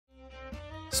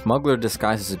Smuggler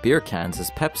disguises beer cans as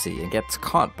Pepsi and gets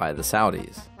caught by the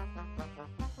Saudis.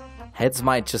 Heads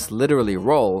might just literally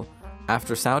roll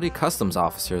after Saudi customs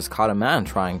officers caught a man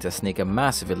trying to sneak a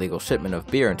massive illegal shipment of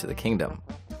beer into the kingdom.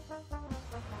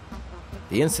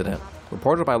 The incident,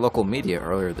 reported by local media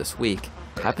earlier this week,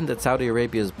 happened at Saudi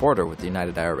Arabia's border with the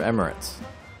United Arab Emirates.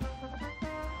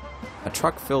 A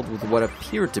truck filled with what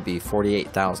appeared to be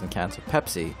 48,000 cans of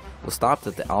Pepsi was stopped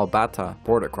at the al-BATHA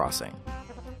border crossing.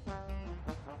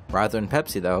 Rather than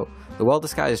Pepsi though, the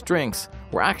well-disguised drinks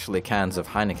were actually cans of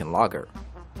Heineken lager.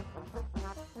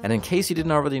 And in case you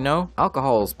didn't already know,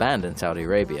 alcohol is banned in Saudi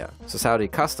Arabia, so Saudi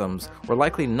customs were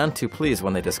likely none too pleased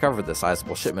when they discovered the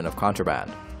sizable shipment of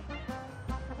contraband.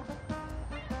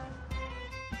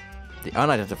 The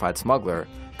unidentified smuggler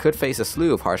could face a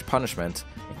slew of harsh punishments,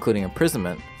 including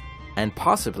imprisonment, and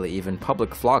possibly even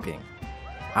public flogging.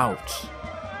 Ouch.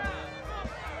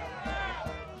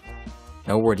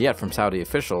 No word yet from Saudi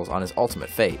officials on his ultimate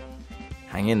fate.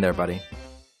 Hang in there, buddy.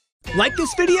 Like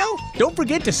this video? Don't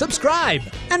forget to subscribe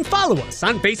and follow us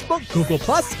on Facebook, Google+,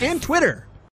 and Twitter.